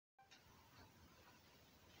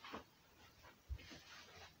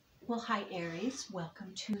Well, hi Aries,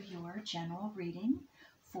 welcome to your general reading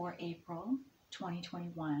for April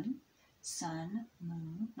 2021, Sun,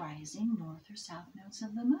 Moon, Rising, North or South nodes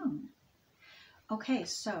of the Moon. Okay,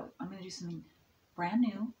 so I'm going to do something brand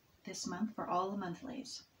new this month for all the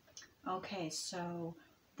monthlies. Okay, so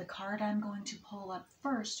the card I'm going to pull up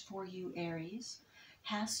first for you, Aries,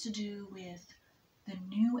 has to do with the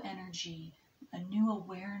new energy, a new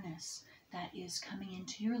awareness that is coming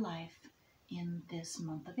into your life in this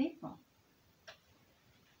month of April.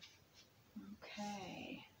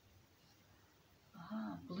 Okay.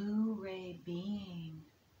 Blue ray being.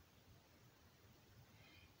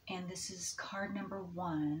 And this is card number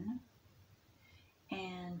 1.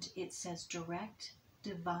 And it says direct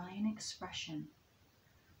divine expression.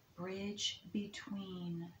 Bridge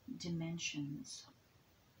between dimensions.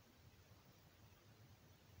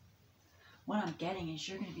 What I'm getting is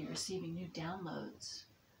you're going to be receiving new downloads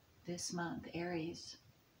this month, Aries.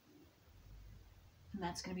 And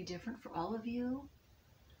that's going to be different for all of you.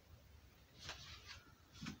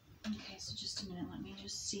 Okay, so just a minute, let me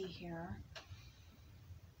just see here.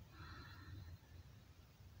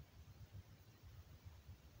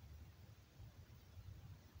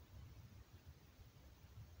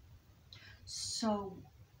 So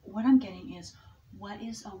what I'm getting is, what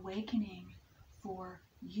is awakening for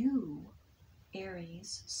you,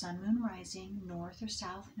 Aries, Sun, Moon, Rising, North or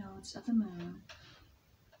South nodes of the Moon,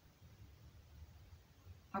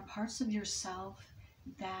 are parts of yourself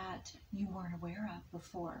that you weren't aware of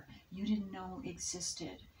before, you didn't know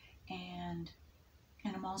existed. And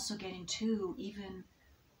I'm also getting too, even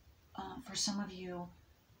for some of you,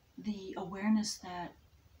 the awareness that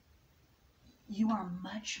you are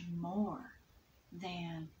much more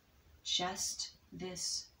than just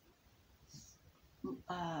this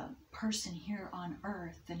person here on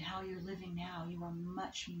earth and how you're living now. You are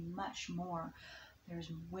much, much more.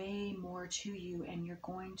 There's way more to you, and you're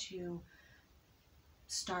going to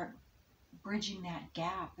start bridging that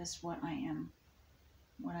gap. Is what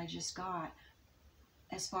I just got,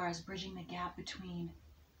 as far as bridging the gap between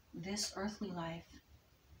this earthly life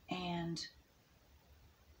and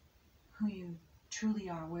who you truly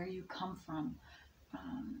are, where you come from.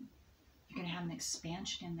 You're going to have an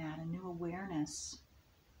expansion in that, a new awareness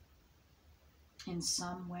in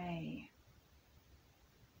some way.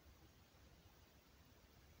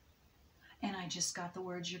 And I just got the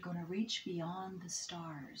words, you're going to reach beyond the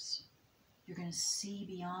stars. You're going to see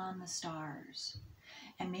beyond the stars.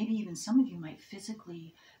 And maybe even some of you might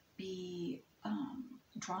physically be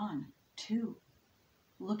drawn to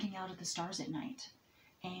looking out at the stars at night,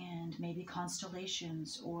 and maybe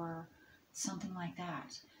constellations or something like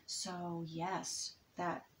that. So yes,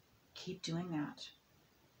 keep doing that.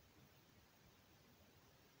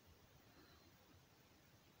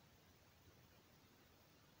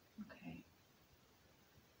 Okay.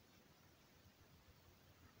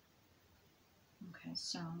 Okay,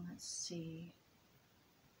 so let's see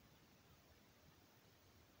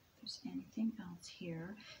if there's anything else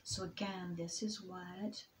here. So again, this is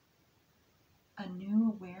what a new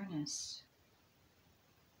awareness.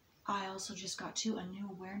 I also just got to a new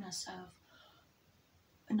awareness of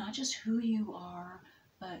not just who you are,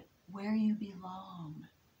 but where you belong.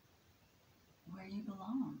 Where you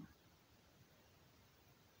belong.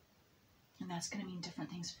 And that's going to mean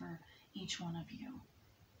different things for each one of you.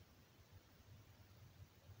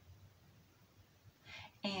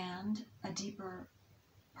 And a deeper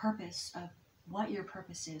purpose of what your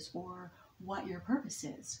purpose is, or what your purpose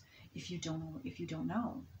is, if you don't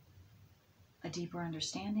know. A deeper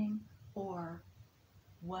understanding, or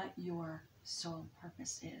what your soul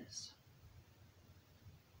purpose is.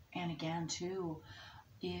 And again, too,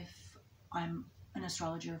 if I'm an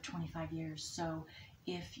astrologer of 25 years, so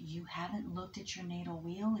if you haven't looked at your natal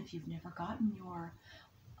wheel, if you've never gotten your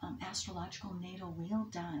astrological natal wheel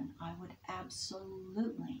done, I would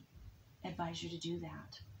absolutely advise you to do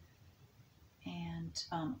that.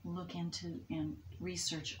 And look into and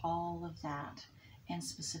research all of that, and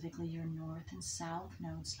specifically your north and south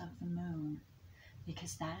nodes of the moon,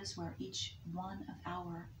 because that is where each one of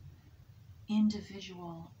our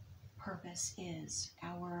individual purpose is,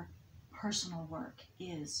 our personal work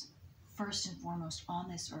is, first and foremost on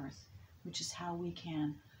this earth, which is how we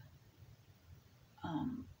can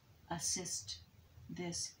assist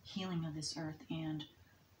this healing of this earth and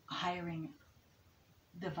hiring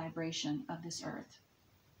the vibration of this earth.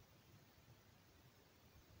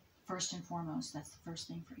 First and foremost, that's the first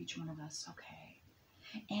thing for each one of us. Okay.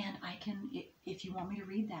 And I can, if you want me to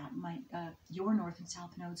read that, your north and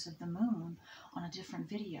south nodes of the moon on a different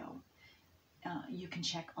video, you can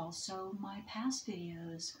check also my past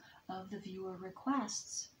videos of the viewer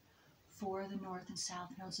requests for the north and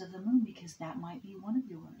south nodes of the moon, because that might be one of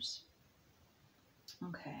yours.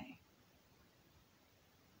 Okay.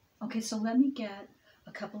 Okay, so let me get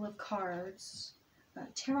a couple of cards,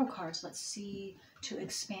 tarot cards. Let's see, to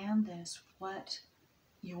expand this, what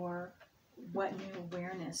new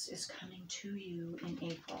awareness is coming to you in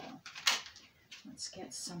April. Let's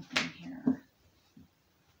get something here.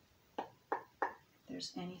 If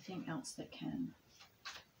there's anything else that can,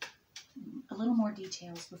 a little more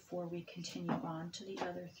details before we continue on to the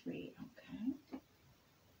other three. Okay.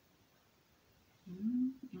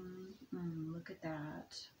 Look at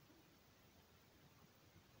that.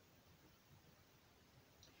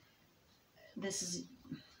 This is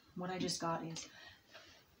what I just got, is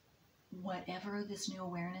whatever this new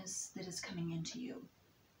awareness that is coming into you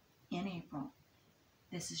in April,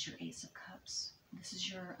 this is your Ace of Cups. This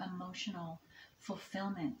is your emotional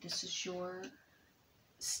fulfillment. This is your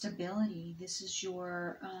stability. This is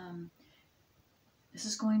your, this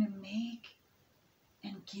is going to make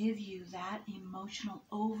and give you that emotional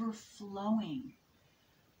overflowing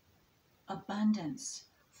abundance,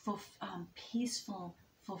 peaceful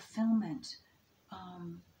fulfillment,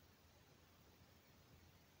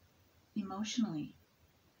 emotionally,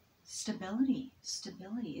 stability.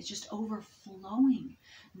 It's just overflowing,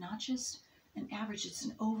 not just an average, it's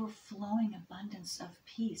an overflowing abundance of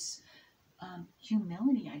peace,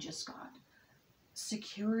 humility I just got,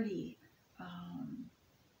 security,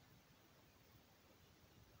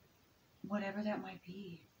 whatever that might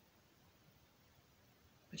be,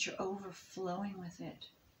 but you're overflowing with it.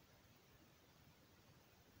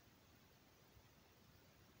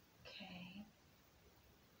 Okay.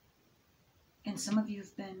 And some of you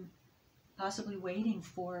have been possibly waiting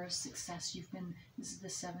for success. This is the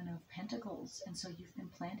Seven of Pentacles, and so you've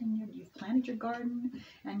planted your garden,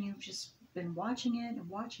 and you've just been watching it and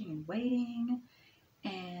waiting,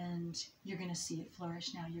 and you're going to see it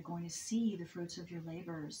flourish now. You're going to see the fruits of your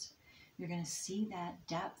labors. You're going to see that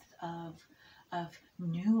depth of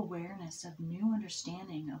new awareness, of new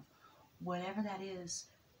understanding of whatever that is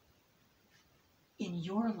in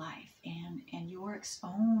your life, and your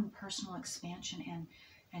own personal expansion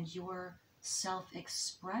and your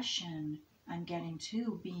self-expression, I'm getting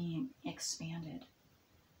to, being expanded.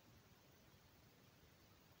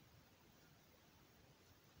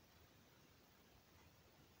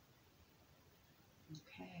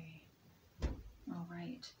 Okay. All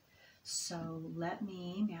right. So let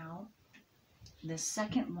me now, the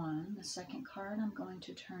second card I'm going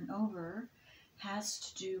to turn over has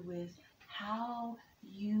to do with how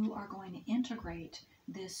you are going to integrate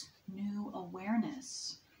this new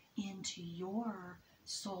awareness into your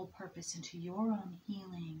soul purpose, into your own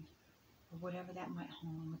healing, or whatever that might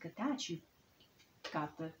hold. Look at that. You've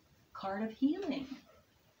got the card of healing.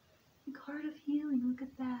 The card of healing. Look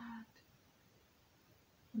at that.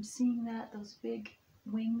 I'm seeing that, those big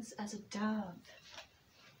wings as a dove.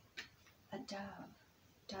 A dove.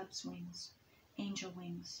 Dove's wings. Angel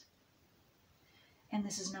wings. And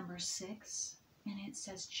this is number 6. And it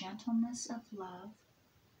says gentleness of love,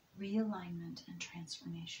 realignment, and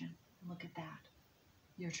transformation. Look at that.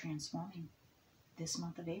 You're transforming this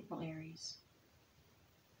month of April, Aries.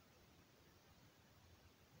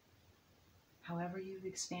 However you've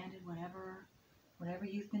expanded, whatever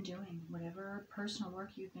you've been doing, whatever personal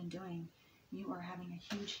work you've been doing, you are having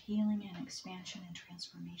a huge healing and expansion and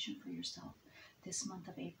transformation for yourself this month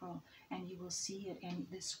of April. And you will see it, and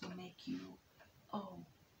this will make you,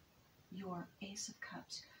 your Ace of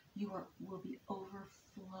Cups. You will be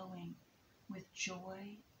overflowing with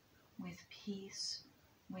joy, with peace,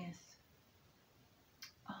 with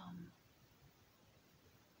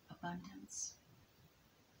abundance,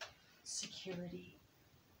 security.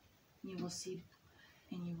 You will see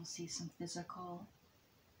some physical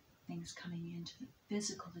things coming into the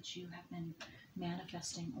physical that you have been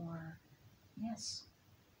manifesting, or, yes,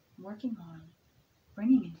 working on,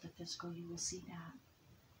 bringing into the physical. You will see that.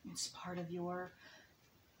 It's part of your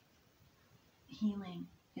healing.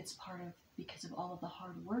 It's part of, because of all of the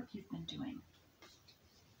hard work you've been doing.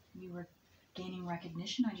 You were gaining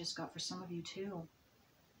recognition, I just got, for some of you too.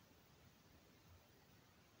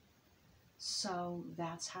 So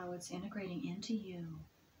that's how it's integrating into you,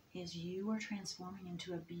 is you are transforming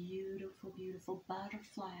into a beautiful, beautiful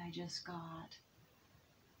butterfly I just got.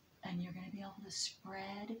 And you're going to be able to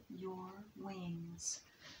spread your wings.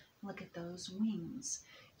 Look at those wings.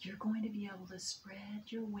 You're going to be able to spread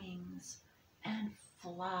your wings and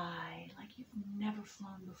fly like you've never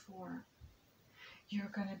flown before.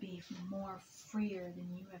 You're going to be more freer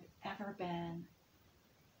than you have ever been.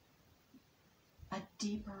 A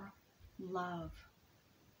deeper love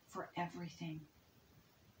for everything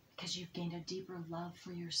because you've gained a deeper love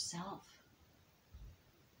for yourself.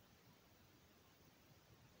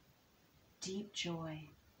 Deep joy,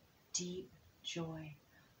 deep joy.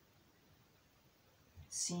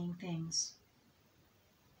 Seeing things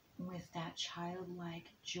with that childlike,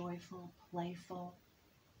 joyful, playful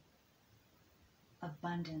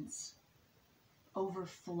abundance,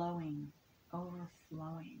 overflowing.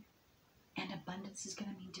 And abundance is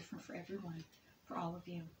going to mean different for everyone, for all of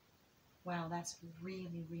you. Wow, that's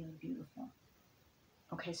really, really beautiful.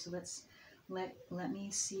 Okay, so let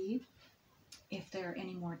me see if there are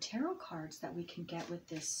any more tarot cards that we can get with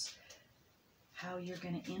this, how you're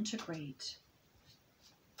going to integrate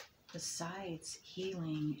besides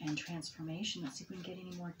healing and transformation. Let's see if we can get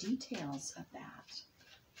any more details of that.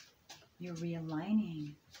 You're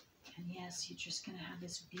realigning. And yes, you're just going to have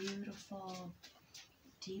this beautiful,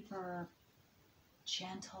 deeper,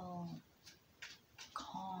 gentle,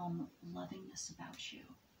 calm lovingness about you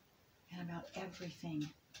and about everything.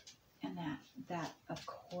 And that of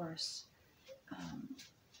course,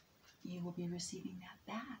 you will be receiving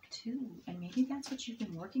that back too. And maybe that's what you've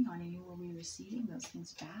been working on, and you will be receiving those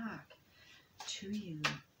things back to you,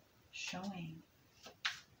 showing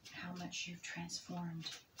how much you've transformed,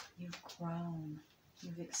 you've grown,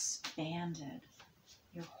 you've expanded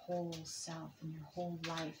your whole self and your whole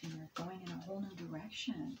life, and you're going in a whole new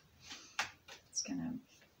direction.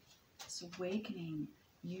 It's awakening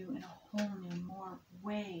you in a whole new, more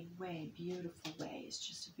way beautiful way. It's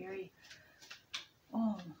just a very,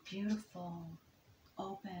 beautiful,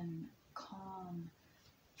 open, calm,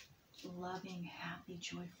 loving, happy,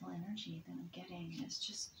 joyful energy that I'm getting. It's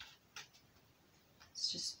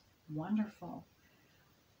just wonderful.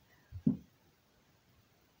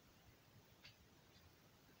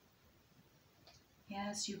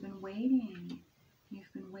 Yes, you've been waiting.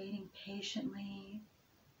 You've been waiting patiently.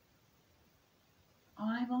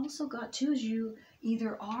 I've also got too, as you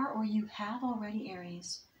either are or you have already,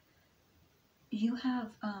 Aries, you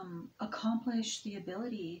have accomplished the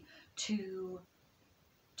ability to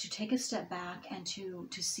take a step back and to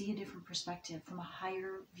see a different perspective from a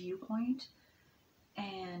higher viewpoint.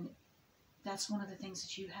 And that's one of the things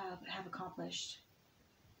that you have accomplished.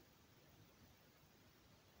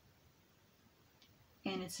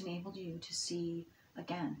 And it's enabled you to see,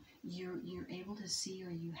 again, you're able to see, or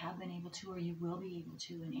you have been able to, or you will be able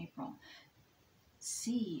to in April,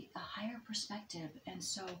 see a higher perspective. And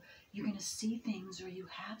so you're going to see things, or you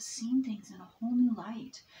have seen things in a whole new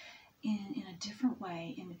light, in a different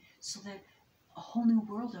way, so that a whole new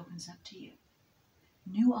world opens up to you.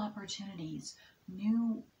 New opportunities,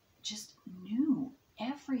 new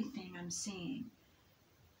everything I'm seeing.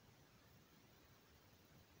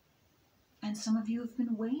 And some of you have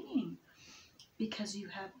been waiting because you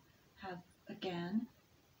have again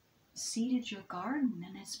seeded your garden,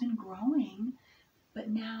 and it's been growing, but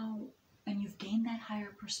now, and you've gained that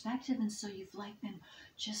higher perspective, and so you've been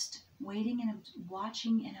just waiting and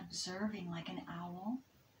watching and observing like an owl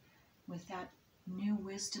with that new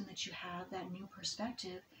wisdom that you have, that new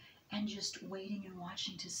perspective, and just waiting and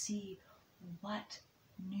watching to see what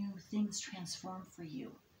new things transform for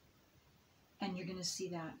you. And you're going to see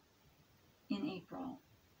that in April.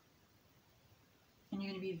 And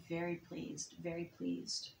you're going to be very pleased, very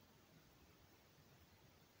pleased.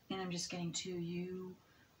 And I'm just getting to, you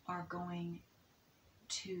are going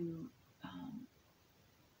to,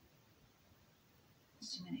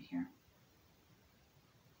 just a minute here.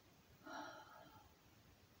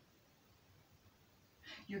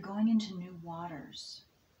 You're going into new waters,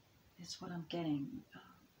 is what I'm getting.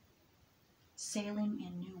 Sailing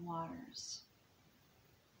in new waters,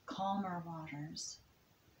 calmer waters.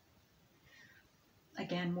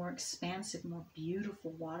 Again, more expansive, more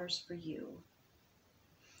beautiful waters for you,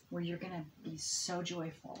 where you're going to be so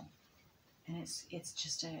joyful. And it's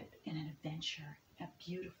just an adventure, a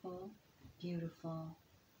beautiful, beautiful,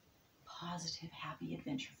 positive, happy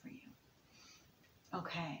adventure for you.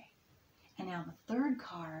 Okay. And now the third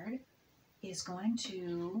card is going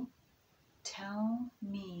to tell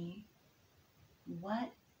me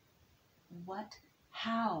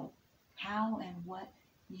how and what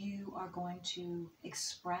you are going to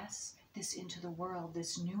express this into the world,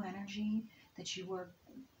 this new energy that you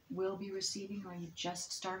will be receiving, or you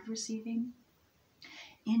just started receiving,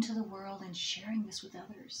 into the world, and sharing this with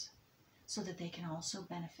others so that they can also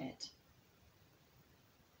benefit.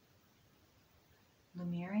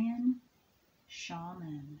 Lemurian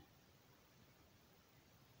Shaman.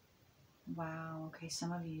 Wow, okay,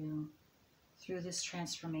 some of you, through this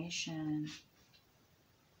transformation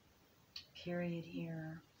period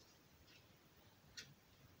here,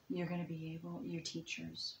 you're going to be able, your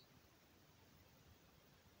teachers,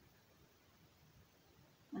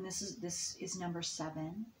 And this is number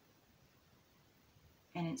 7.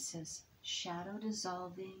 And it says, shadow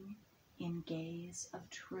dissolving in gaze of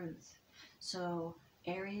truth. So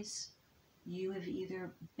Aries, you have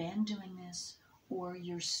either been doing this or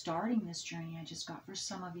you're starting this journey. I just got for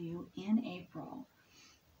some of you in April,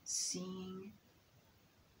 seeing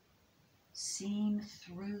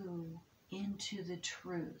through into the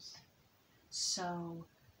truth. So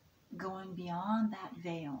going beyond that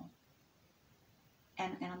veil.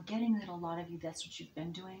 And I'm getting that a lot of you, that's what you've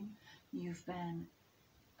been doing. You've been,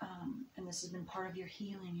 and this has been part of your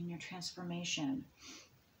healing and your transformation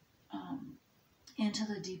into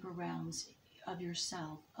the deeper realms of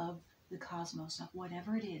yourself, of the cosmos, of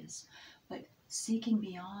whatever it is. But seeking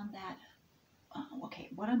beyond that, okay,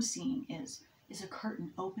 what I'm seeing is a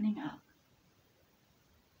curtain opening up.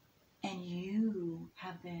 And you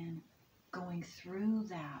have been going through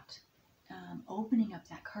that, opening up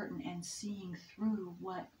that curtain and seeing through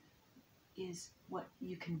what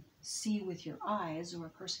you can see with your eyes, or a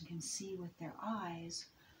person can see with their eyes,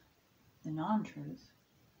 the non-truth.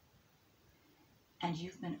 And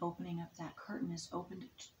you've been opening up that curtain, is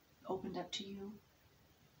opened up to you,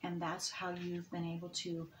 and that's how you've been able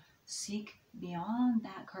to seek beyond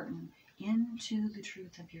that curtain into the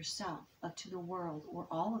truth of yourself, up to the world, or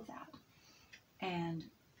all of that, and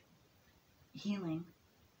healing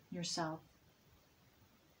yourself,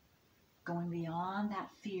 going beyond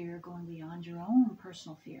that fear, going beyond your own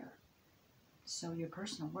personal fear. So your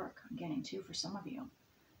personal work, I'm getting too for some of you,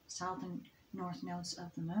 south and north nodes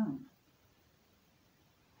of the moon,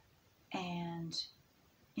 and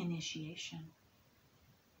initiation.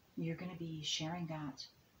 You're going to be sharing that,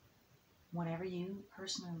 whatever you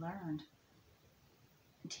personally learned,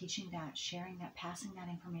 teaching that, sharing that, passing that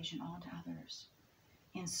information on to others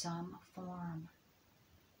in some form.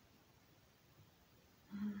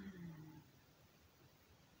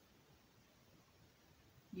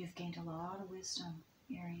 You've gained a lot of wisdom,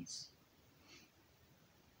 Aries.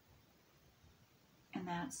 And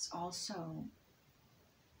that's also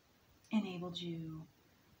enabled you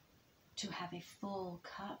to have a full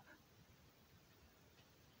cup,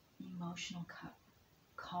 emotional cup,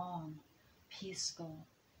 calm, peaceful,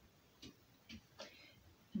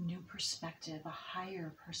 new perspective, a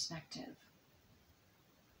higher perspective.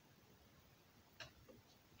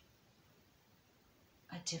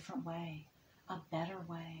 A different way, a better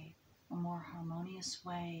way, a more harmonious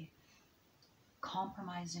way,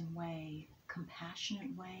 compromising way,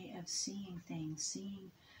 compassionate way of seeing things,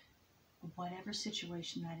 seeing whatever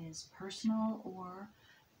situation that is, personal or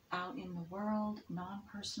out in the world,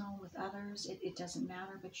 non-personal with others, it doesn't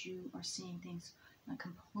matter, but you are seeing things on a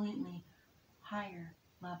completely higher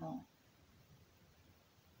level,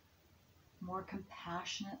 more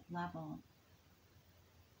compassionate level.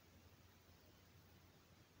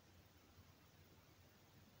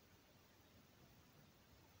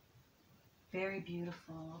 Very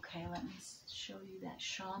beautiful. Okay, let me show you that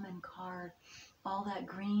shaman card. All that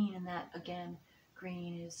green, and that, again,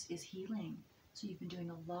 green is healing. So you've been doing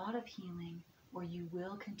a lot of healing, or you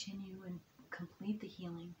will continue and complete the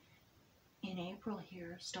healing in April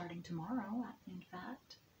here, starting tomorrow, in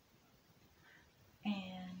fact.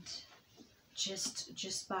 And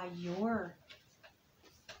just by your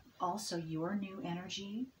new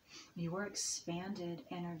energy, your expanded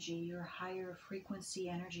energy, your higher frequency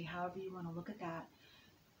energy, however you want to look at that,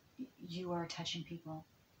 you are touching people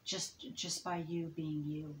just by you being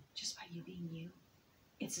you. Just by you being you,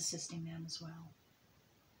 it's assisting them as well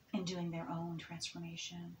in doing their own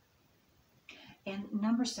transformation. And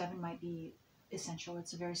number 7 might be essential.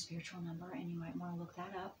 It's a very spiritual number, and you might want to look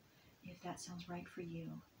that up if that sounds right for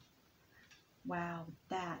you. Wow,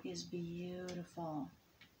 that is beautiful.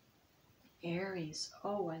 Aries,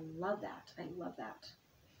 oh, I love that. I love that.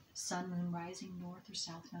 Sun, moon, rising, north or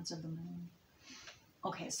south nodes of the moon.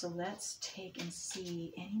 Okay, so let's take and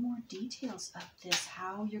see any more details of this,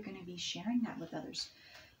 how you're going to be sharing that with others.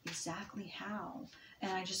 Exactly how.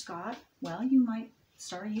 And I just got, well, you might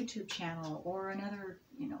start a YouTube channel or another,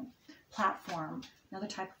 platform, another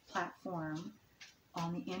type of platform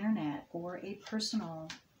on the internet, or a personal,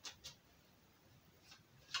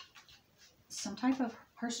 some type of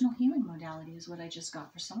personal healing modality is what I just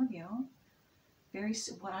got for some of you.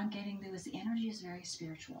 What I'm getting though is the energy is very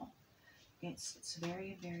spiritual. It's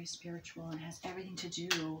very, very spiritual, and has everything to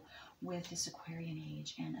do with this Aquarian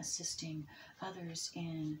age and assisting others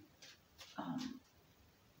in, I'm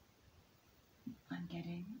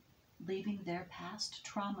getting, leaving their past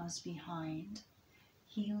traumas behind,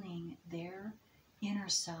 healing their inner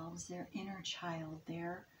selves, their inner child,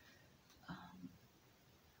 their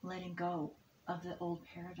letting go of the old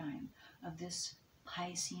paradigm, of this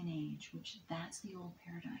Piscean age, which that's the old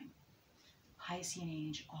paradigm. Piscean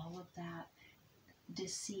age, all of that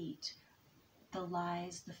deceit, the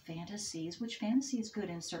lies, the fantasies, which fantasy is good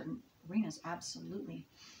in certain arenas, absolutely.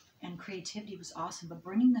 And creativity was awesome, but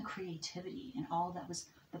bringing the creativity and all that was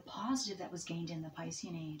the positive that was gained in the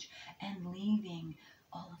Piscean age and leaving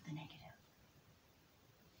all of the negative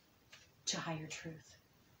to higher truth,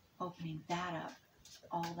 opening that up,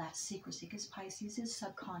 all that secrecy, because Pisces is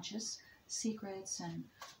subconscious, secrets, and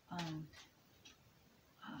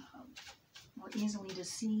we're easily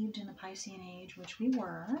deceived in the Piscean age, which we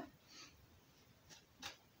were.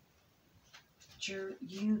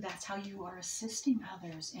 That's how you are assisting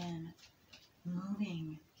others in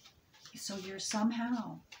moving. So you're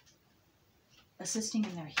somehow assisting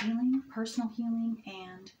in their healing, personal healing,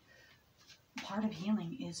 and part of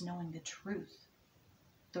healing is knowing the truth,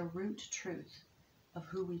 the root truth of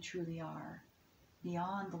who we truly are,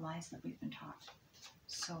 beyond the lies that we've been taught.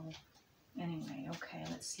 So anyway, okay,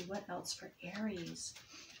 let's see what else for Aries.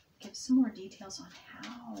 Give some more details on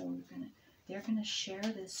how they're gonna share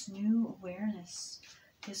this new awareness,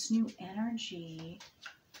 this new energy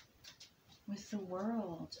with the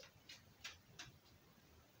world.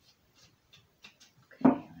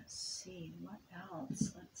 Okay, let's see what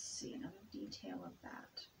else. Let's see another detail of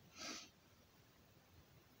that.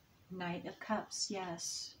 Knight of Cups,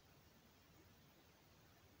 yes.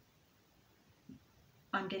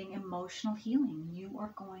 I'm getting emotional healing. You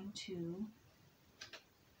are going to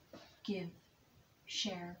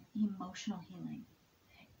share emotional healing.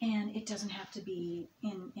 And it doesn't have to be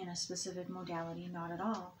in a specific modality, not at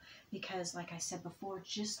all. Because like I said before,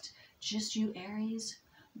 just you, Aries,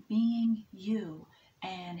 being you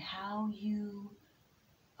and how you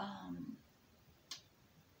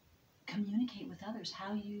communicate with others,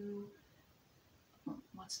 how you,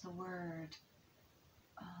 what's the word,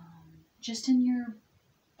 just in your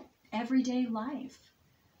everyday life,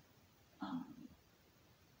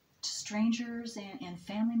 to strangers and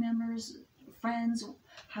family members, friends,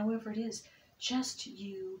 however it is, just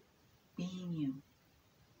you being you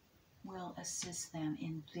will assist them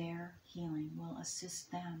in their healing, will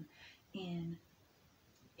assist them in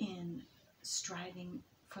striving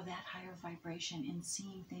for that higher vibration, in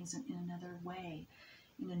seeing things in another way,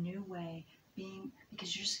 in a new way,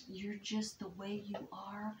 because you're just the way you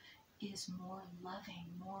are is more loving,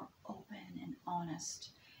 more open and honest,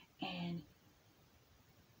 and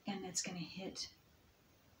it's going to hit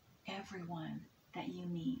everyone that you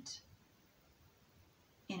meet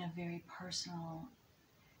in a very personal,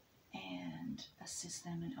 and assist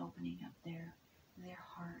them in opening up their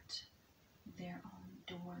heart, their own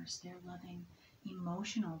doors, their loving,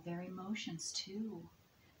 their emotions too,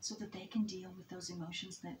 so that they can deal with those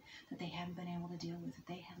emotions that they haven't been able to deal with, that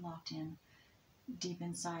they had locked in deep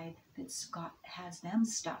inside, that has them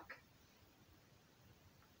stuck.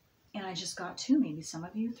 And I just got to, maybe some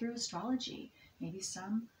of you through astrology, maybe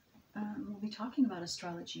some will be talking about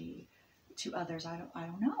astrology to others. I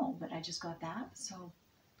don't know, but I just got that. So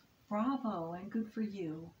bravo and good for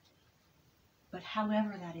you. But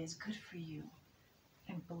however that is, good for you.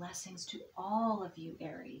 And blessings to all of you,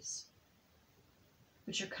 Aries.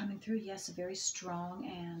 But you're coming through, yes, very strong.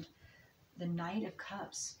 And the Knight of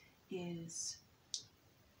Cups he's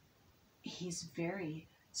very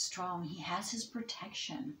strong. He has his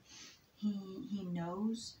protection. He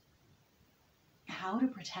knows how to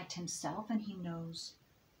protect himself, and he knows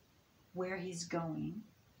where he's going.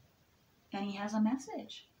 And he has a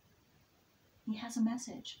message. He has a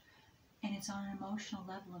message. And it's on an emotional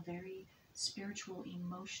level, a very spiritual,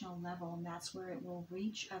 emotional level, and that's where it will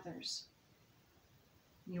reach others.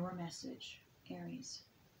 Your message, Aries.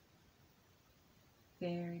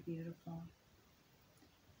 Very beautiful.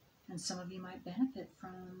 And some of you might benefit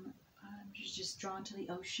from just drawn to the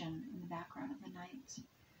ocean in the background of the night.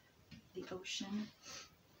 The ocean.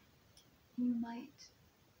 You might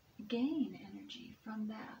gain energy from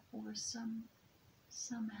that, or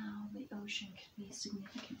somehow the ocean could be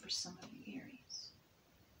significant for some of you, Aries.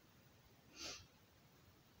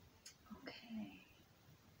 Okay.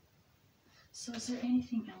 So is there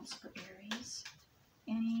anything else for Aries?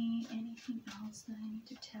 Anything else that I need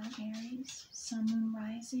to tell Aries? Sun, moon,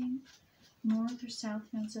 rising, north or south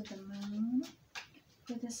nodes of the moon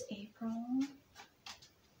for this April.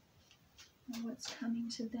 What's coming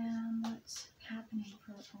to them? What's happening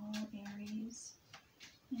for all Aries?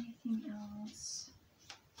 Anything else?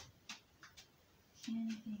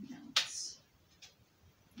 Anything else?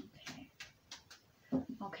 Okay.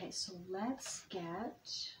 Okay, so let's get,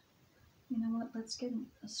 let's get an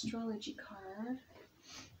astrology card.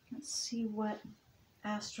 Let's see what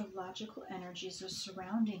astrological energies are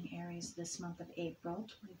surrounding Aries this month of April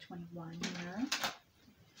 2021 here.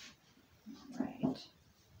 All right.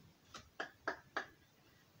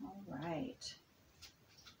 All right.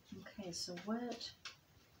 Okay, so what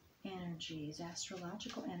energies,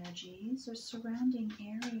 astrological energies, are surrounding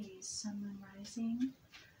Aries, Sun, Moon, Rising,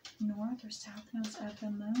 North or South nodes of the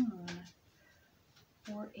Moon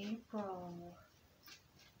for April?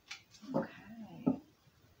 Okay.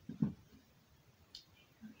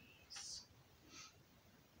 Aries.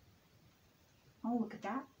 Oh, look at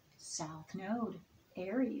that. South node.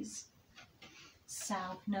 Aries.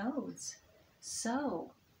 South nodes.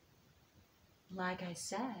 So, like I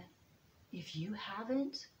said, if you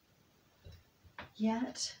haven't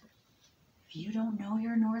yet, if you don't know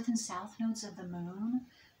your north and south nodes of the moon,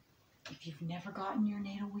 if you've never gotten your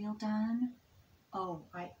natal wheel done, oh,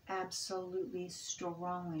 I absolutely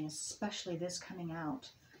strongly, especially this coming out,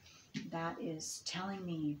 that is telling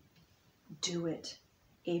me, do it.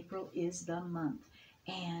 April is the month.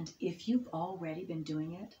 And if you've already been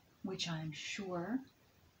doing it, which I'm sure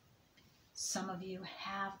some of you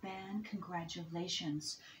have been,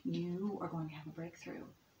 congratulations. You are going to have a breakthrough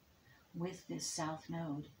with this south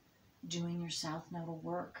node, doing your south nodal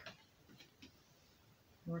work,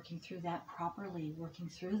 working through that properly, working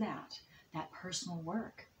through that personal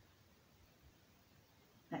work.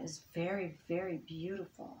 That is very, very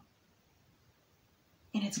beautiful.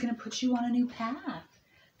 And it's going to put you on a new path.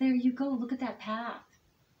 There you go. Look at that path.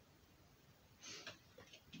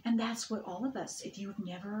 And that's what all of us, if you've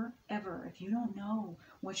never, ever, if you don't know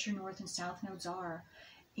what your north and south nodes are,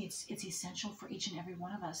 it's essential for each and every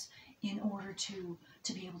one of us in order to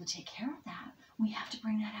be able to take care of that. We have to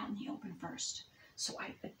bring that out in the open first. So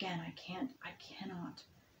I cannot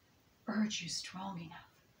urge you strong enough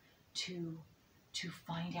to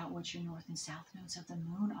find out what your north and south nodes of the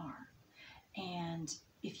moon are. And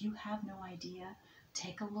if you have no idea,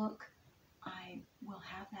 take a look. I will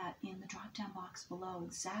have that in the drop-down box below,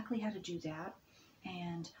 exactly how to do that.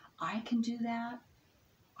 And I can do that.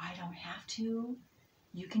 I don't have to.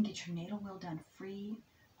 You can get your natal wheel done free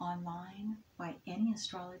online by any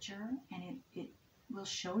astrologer, and it will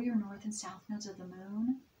show your north and south nodes of the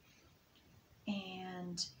moon.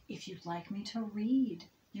 And if you'd like me to read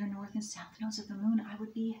your north and south nodes of the moon, I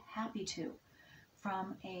would be happy to,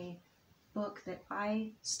 from a book that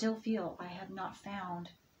I still feel I have not found,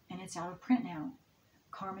 and it's out of print now,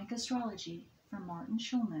 Karmic Astrology from Martin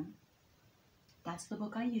Schulman. That's the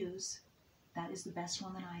book I use. That is the best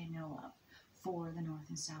one that I know of for the north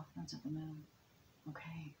and south nodes of the moon.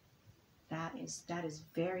 Okay, that is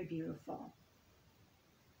very beautiful.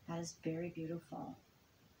 That is very beautiful.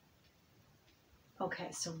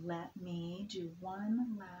 Okay, so let me do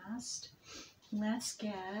one last. Let's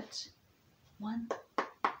get one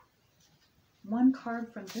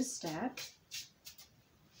card from this deck.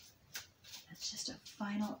 That's just a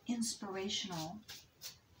final inspirational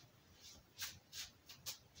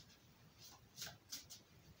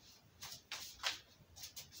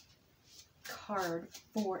card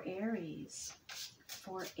for Aries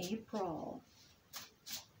for April.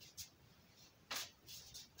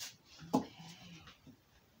 Okay.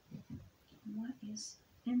 What is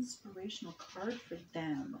inspirational card for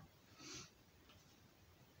them?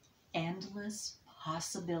 Endless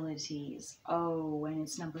possibilities. Oh, and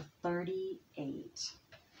it's number 38.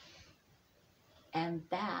 And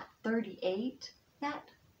that 38, that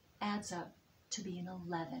adds up to be an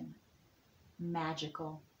 11.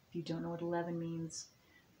 Magical. If you don't know what 11 means,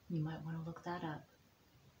 you might want to look that up.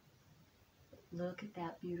 Look at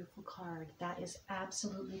that beautiful card. That is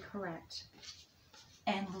absolutely correct.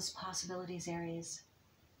 Endless possibilities, Aries.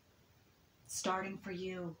 Starting for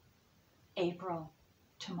you, April,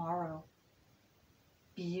 tomorrow.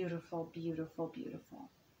 Beautiful, beautiful, beautiful.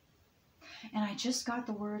 And I just got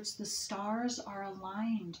the words, the stars are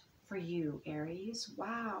aligned for you, Aries.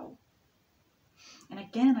 Wow. And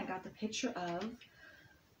again, I got the picture of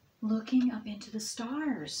looking up into the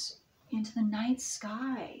stars, into the night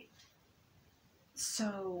sky.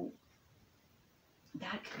 So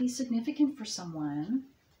that could be significant for someone,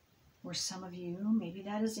 or some of you. Maybe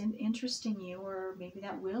that is interesting you, or maybe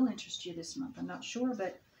that will interest you this month. I'm not sure,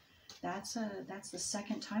 but that's the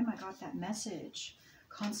second time I got that message.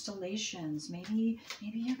 Constellations. Maybe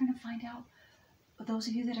you're going to find out, those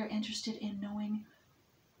of you that are interested in knowing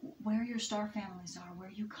where your star families are,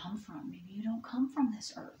 where you come from. Maybe you don't come from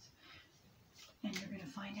this earth, and you're going to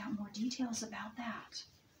find out more details about that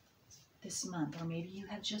this month. Or maybe you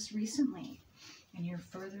have just recently, and you're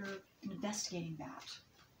further investigating that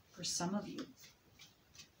for some of you.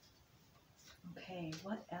 Okay,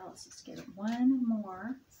 what else? Let's get one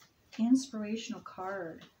more inspirational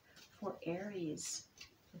card for Aries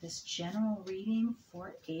for this general reading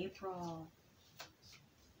for April.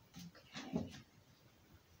 Okay.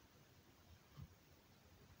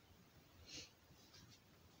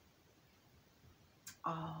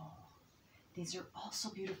 Oh, these are also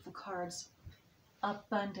beautiful cards.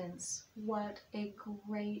 Abundance. What a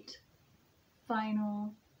great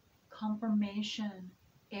final confirmation.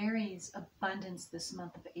 Aries, abundance this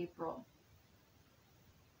month of April.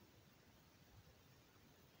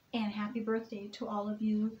 And happy birthday to all of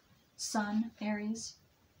you, Sun Aries,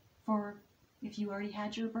 for if you already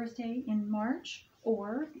had your birthday in March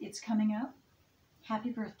or it's coming up,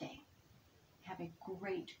 happy birthday. Have a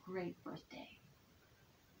great, great birthday.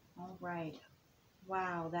 All right.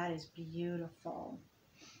 Wow, that is beautiful.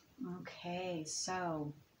 Okay,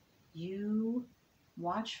 so you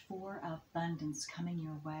watch for abundance coming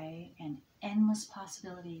your way and endless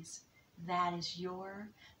possibilities. That is your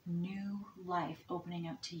new life opening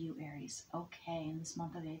up to you, Aries. Okay, in this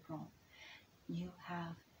month of April, you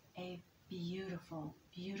have a beautiful,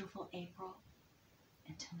 beautiful April.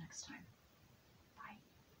 Until next time.